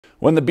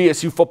When the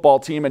BSU football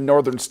team and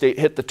Northern State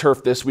hit the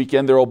turf this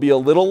weekend, there will be a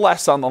little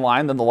less on the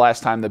line than the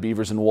last time the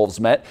Beavers and Wolves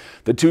met.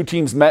 The two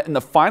teams met in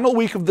the final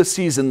week of the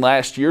season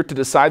last year to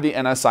decide the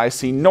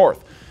NSIC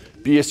North.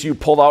 BSU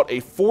pulled out a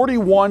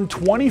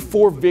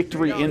 41-24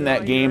 victory in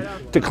that game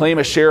to claim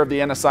a share of the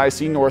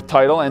NSIC North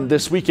title, and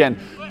this weekend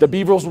the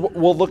Beavers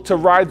will look to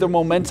ride the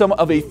momentum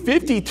of a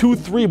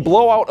 52-3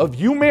 blowout of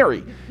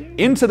UMary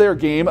into their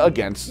game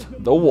against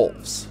the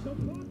Wolves.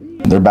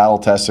 They're battle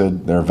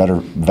tested, they're a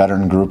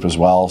veteran group as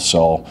well,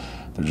 so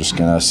they're just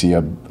going to see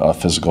a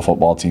physical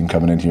football team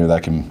coming in here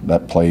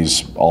that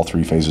plays all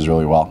three phases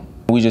really well.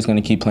 We're just going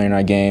to keep playing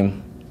our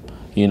game.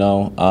 You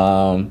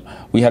know,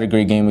 we had a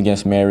great game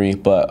against Mary,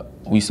 but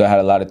we still had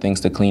a lot of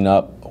things to clean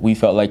up. We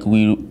felt like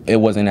it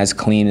wasn't as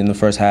clean in the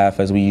first half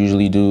as we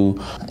usually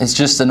do. It's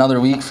just another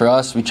week for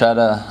us. We try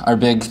to, our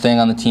big thing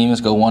on the team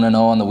is go 1-0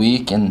 on the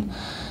week, and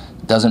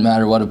it doesn't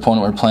matter what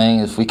opponent we're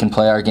playing. If we can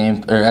play our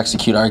game or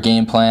execute our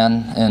game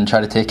plan and try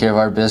to take care of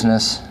our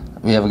business,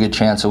 we have a good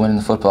chance of winning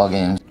the football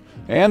games.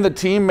 And the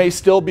team may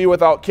still be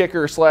without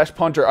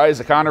kicker/punter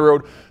Isaac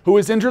Honorode, who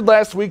was injured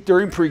last week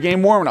during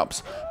pregame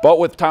warm-ups. But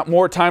with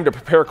more time to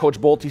prepare,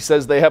 Coach Bolte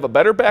says they have a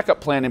better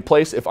backup plan in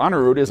place if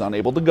Honorode is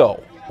unable to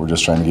go. We're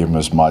just trying to give him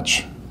as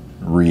much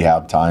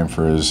rehab time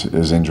for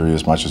his injury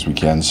as much as we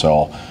can.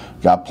 So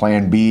got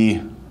plan B,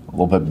 a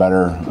little bit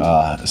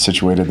better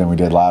situated than we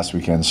did last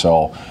weekend.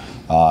 So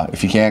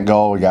if he can't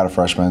go, we got a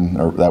freshman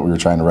that we were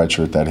trying to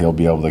redshirt that he'll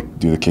be able to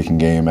do the kicking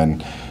game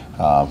and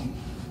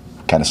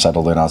kind of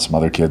settled in on some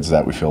other kids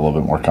that we feel a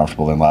little bit more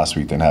comfortable than last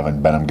week than having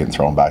Benham getting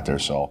thrown back there.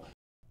 So,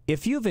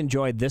 if you've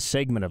enjoyed this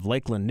segment of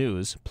Lakeland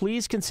News,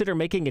 please consider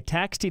making a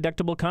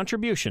tax-deductible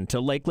contribution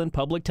to Lakeland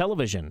Public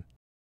Television.